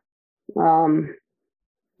 but, kind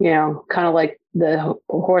of like the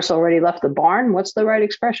horse already left the barn. What's the right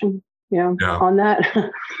expression, on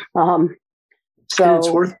that?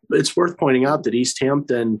 So it's worth pointing out that East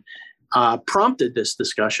Hampton prompted this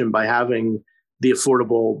discussion by having the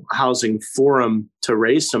Affordable Housing Forum to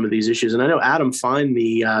raise some of these issues. And I know Adam Fine,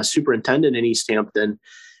 the superintendent in East Hampton,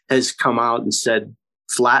 has come out and said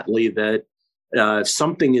flatly that if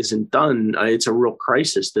something isn't done, it's a real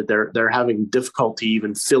crisis, that they're having difficulty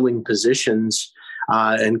even filling positions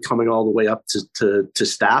and coming all the way up to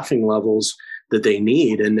staffing levels that they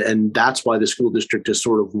need. And that's why the school district has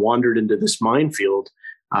sort of wandered into this minefield.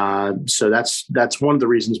 So that's one of the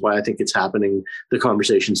reasons why I think it's happening. The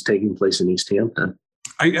conversation's taking place in East Hampton.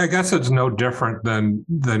 I guess it's no different than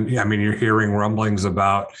you're hearing rumblings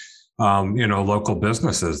about local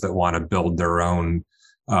businesses that want to build their own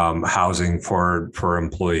housing for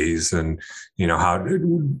employees, and how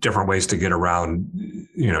different ways to get around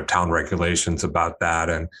town regulations about that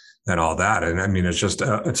and all that. And it's just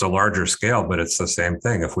it's a larger scale, but it's the same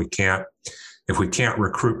thing. If we can't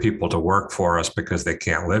recruit people to work for us because they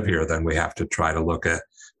can't live here, then we have to try to look at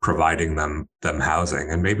providing them housing,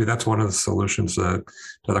 and maybe that's one of the solutions to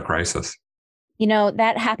the crisis.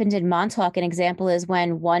 That happened in Montauk. An example is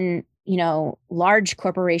when one large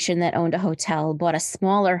corporation that owned a hotel bought a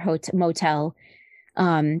smaller motel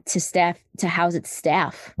to house its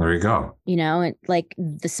staff. There you go. And like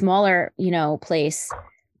the smaller, place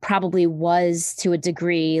probably was to a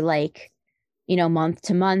degree month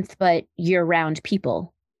to month, but year-round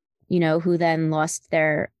people, who then lost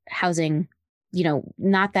their housing,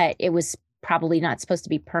 not that it was probably not supposed to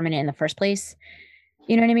be permanent in the first place.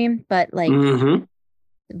 You know what I mean? But like,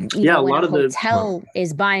 yeah, a lot a of hotel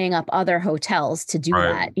is buying up other hotels to do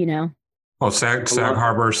that, you know? Well, Sag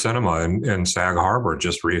Harbor Cinema in Sag Harbor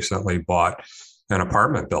just recently bought an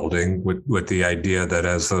apartment building with the idea that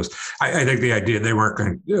as those, I think the idea they weren't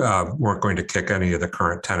going to kick any of the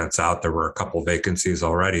current tenants out. There were a couple vacancies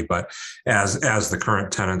already, but as the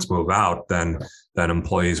current tenants move out, then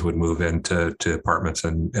employees would move into apartments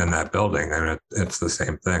in that building, and it's the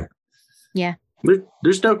same thing. Yeah,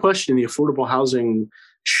 there's no question the affordable housing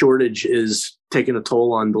shortage is taking a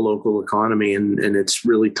toll on the local economy, and it's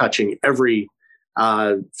really touching every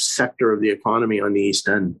sector of the economy on the East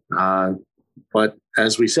End. But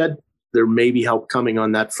as we said, there may be help coming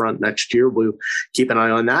on that front next year. We'll keep an eye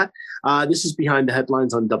on that. This is Behind the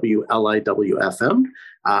Headlines on WLIW-FM.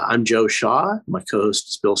 I'm Joe Shaw. My co-host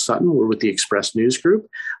is Bill Sutton. We're with the Express News Group.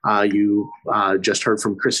 You just heard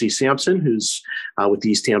from Chrissy Sampson, who's with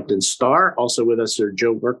the East Hampton Star. Also with us are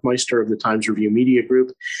Joe Workmeister of the Times Review Media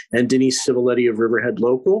Group and Denise Civiletti of Riverhead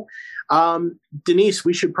Local. Denise,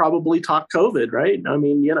 we should probably talk COVID, right? I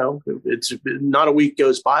mean, you know, it's not a week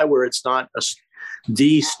goes by where it's not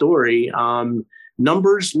the story.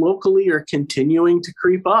 Numbers locally are continuing to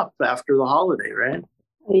creep up after the holiday, right?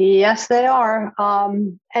 Yes, they are.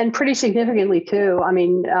 And pretty significantly, too. I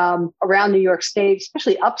mean, around New York State,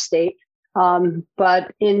 especially upstate,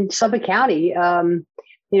 but in Suffolk County,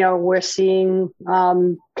 you know, we're seeing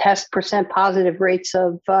test percent positive rates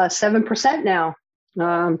of 7% now,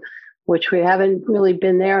 which we haven't really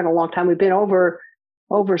been there in a long time. We've been over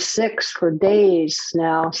 6 for days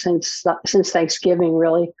now since Thanksgiving,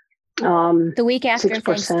 really. The week after 6%.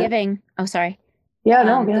 Thanksgiving. Oh, sorry. Yeah,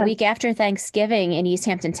 no. The week after Thanksgiving in East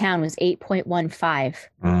Hampton Town was 8.15.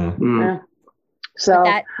 Yeah. So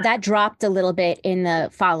that dropped a little bit in the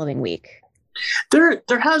following week. There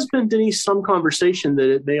has been, Denise, some conversation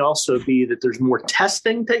that it may also be that there's more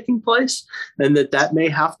testing taking place, and that may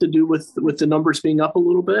have to do with the numbers being up a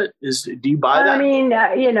little bit. Do you buy that? I mean,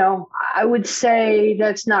 you know, I would say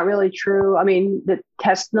that's not really true. I mean, the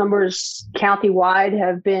test numbers countywide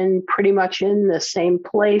have been pretty much in the same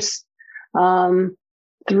place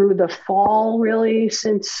through the fall, really,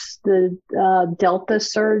 since the Delta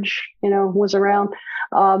surge, you know, was around.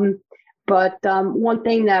 But one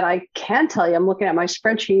thing that I can tell you, I'm looking at my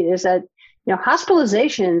spreadsheet, is that, you know,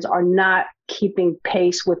 hospitalizations are not keeping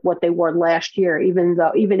pace with what they were last year,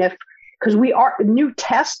 because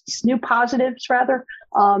new positives rather,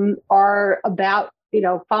 are about, you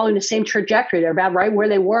know, following the same trajectory. They're about right where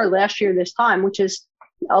they were last year this time, which is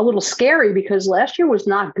a little scary because last year was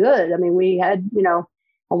not good. I mean, we had, you know,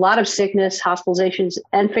 a lot of sickness, hospitalizations,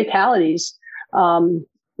 and fatalities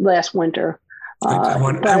last winter. I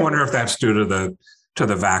wonder if that's due to the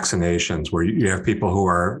vaccinations, where you have people who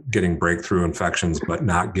are getting breakthrough infections but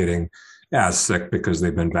not getting as sick because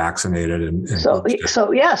they've been vaccinated. So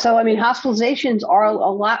I mean, hospitalizations are a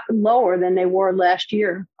lot lower than they were last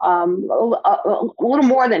year. A little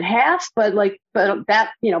more than half, but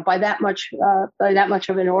that, you know, by that much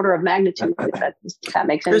of an order of magnitude, if that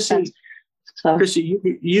makes any sense. So, Chrissy,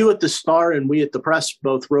 you at the Star and we at the Press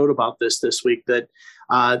both wrote about this week, that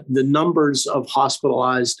the numbers of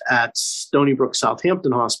hospitalized at Stony Brook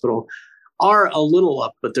Southampton Hospital are a little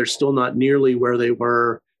up, but they're still not nearly where they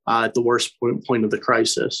were at the worst point of the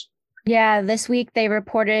crisis. Yeah, this week they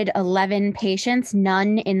reported 11 patients,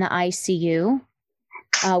 none in the ICU,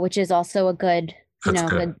 which is also a good,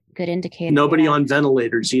 good indicator. Nobody on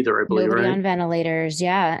ventilators either, I believe, Nobody right? on ventilators,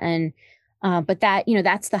 yeah. And but that, you know,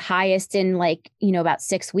 that's the highest in about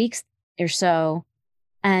 6 weeks or so.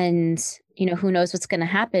 And, you know, who knows what's going to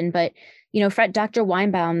happen. But, you know, Dr.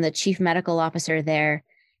 Weinbaum, the chief medical officer there,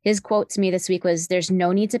 his quote to me this week was, "There's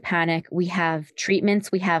no need to panic. We have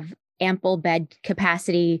treatments. We have ample bed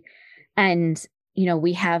capacity. And, you know,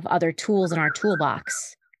 we have other tools in our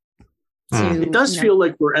toolbox." It does feel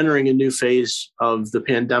like we're entering a new phase of the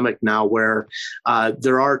pandemic now where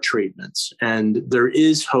there are treatments, and there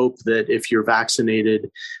is hope that if you're vaccinated,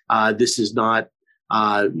 this is not,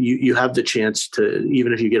 you have the chance to,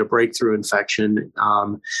 even if you get a breakthrough infection,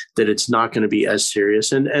 that it's not going to be as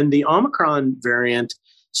serious. And the Omicron variant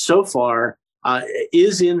so far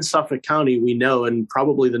is in Suffolk County, we know, and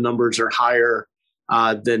probably the numbers are higher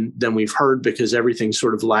than we've heard because everything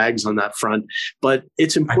sort of lags on that front. But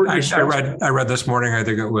it's important. I read this morning, I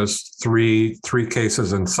think it was three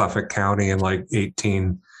cases in Suffolk County and like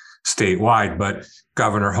 18 statewide. But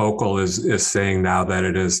Governor Hochul is saying now that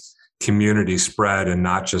it is community spread and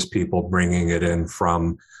not just people bringing it in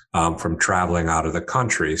from from traveling out of the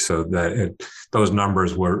country. So that those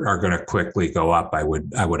numbers are going to quickly go up. I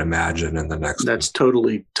would imagine in the next. That's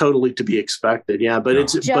totally to be expected. Yeah, but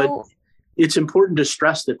it's important to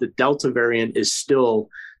stress that the Delta variant is still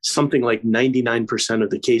something like 99% of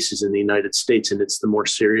the cases in the United States, and it's the more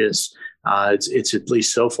serious. It's at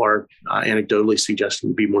least so far anecdotally suggesting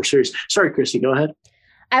to be more serious. Sorry, Christy, go ahead.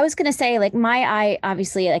 I was going to say, like, my eye,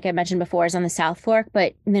 obviously, like I mentioned before, is on the South Fork,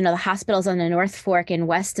 but, the hospital's on the North Fork and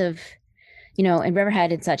west of, in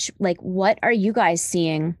Riverhead and such. Like, what are you guys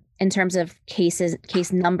seeing in terms of case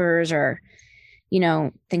numbers or,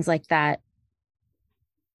 things like that?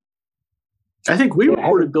 I think we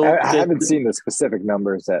reported, Bill. I haven't seen the specific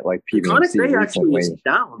numbers that like PBMC recently. Actually is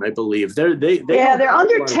down, I believe. They're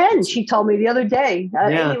under 10. She told me the other day.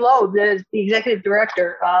 Amy Loeb, the executive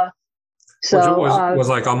director. So was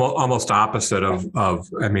like almost opposite of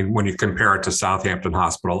I mean, when you compare it to Southampton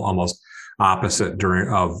Hospital, almost opposite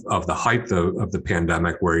during of the height of the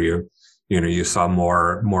pandemic, where you saw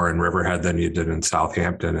more in Riverhead than you did in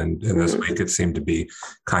Southampton, and this week it seemed to be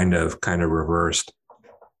kind of reversed.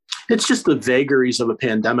 It's just the vagaries of a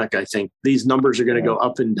pandemic. I think these numbers are going to go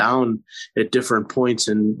up and down at different points,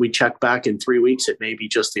 and we check back in 3 weeks, it may be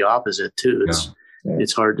just the opposite too.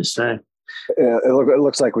 It's hard to say. It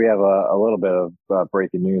looks like we have a little bit of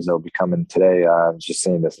breaking news that will be coming today. I'm just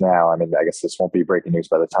seeing this now. I mean, I guess this won't be breaking news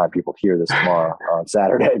by the time people hear this tomorrow on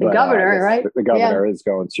Saturday. The governor, right? The governor is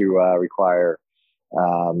going to require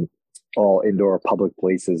all indoor public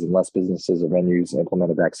places unless businesses or venues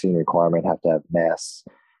implement a vaccine requirement have to have masks.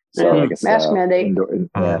 So I guess mask mandate.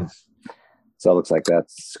 So it looks like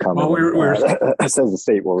that's coming. Well, it says the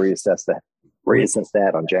state will reassess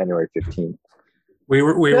that on January 15th. We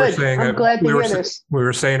were saying I'm glad to hear this. We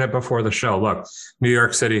were saying it before the show. Look, New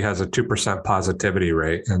York City has a 2% positivity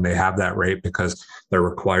rate, and they have that rate because they're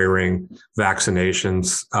requiring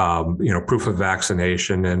vaccinations, proof of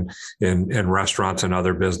vaccination in restaurants and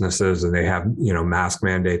other businesses, and they have mask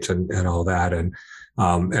mandates and all that, and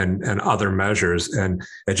other measures. And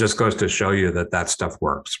it just goes to show you that stuff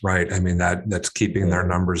works, right? I mean, that's keeping their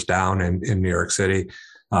numbers down in New York City.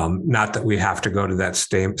 Not that we have to go to that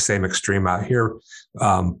same extreme out here,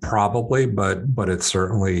 probably, but it's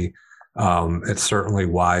certainly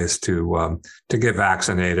wise to get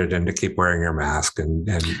vaccinated and to keep wearing your mask and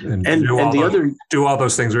do all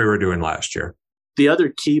those things we were doing last year. The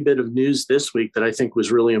other key bit of news this week that I think was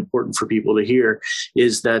really important for people to hear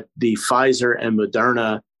is that the Pfizer and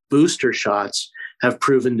Moderna booster shots have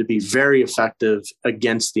proven to be very effective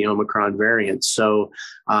against the Omicron variant. So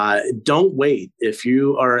don't wait. If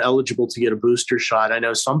you are eligible to get a booster shot, I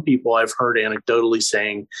know some people I've heard anecdotally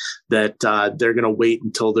saying that they're going to wait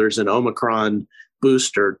until there's an Omicron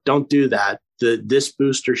booster. Don't do that. This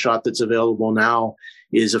booster shot that's available now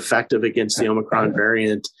is effective against the Omicron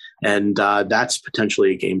variant, and that's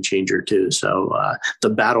potentially a game changer too. So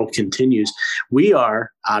the battle continues. We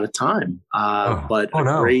are out of time,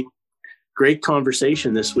 Great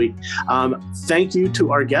conversation this week. Thank you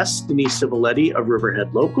to our guests, Denise Civiletti of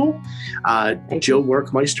Riverhead Local, Joe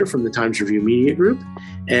Werkmeister from the Times Review Media Group,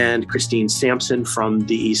 and Christine Sampson from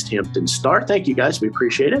the East Hampton Star. Thank you, guys. We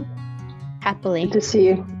appreciate it. Happily. Good to see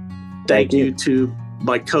you. Thank you to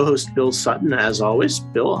my co-host, Bill Sutton, as always.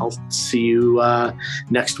 Bill, I'll see you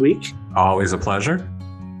next week. Always a pleasure.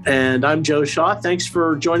 And I'm Joe Shaw. Thanks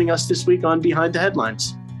for joining us this week on Behind the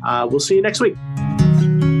Headlines. We'll see you next week.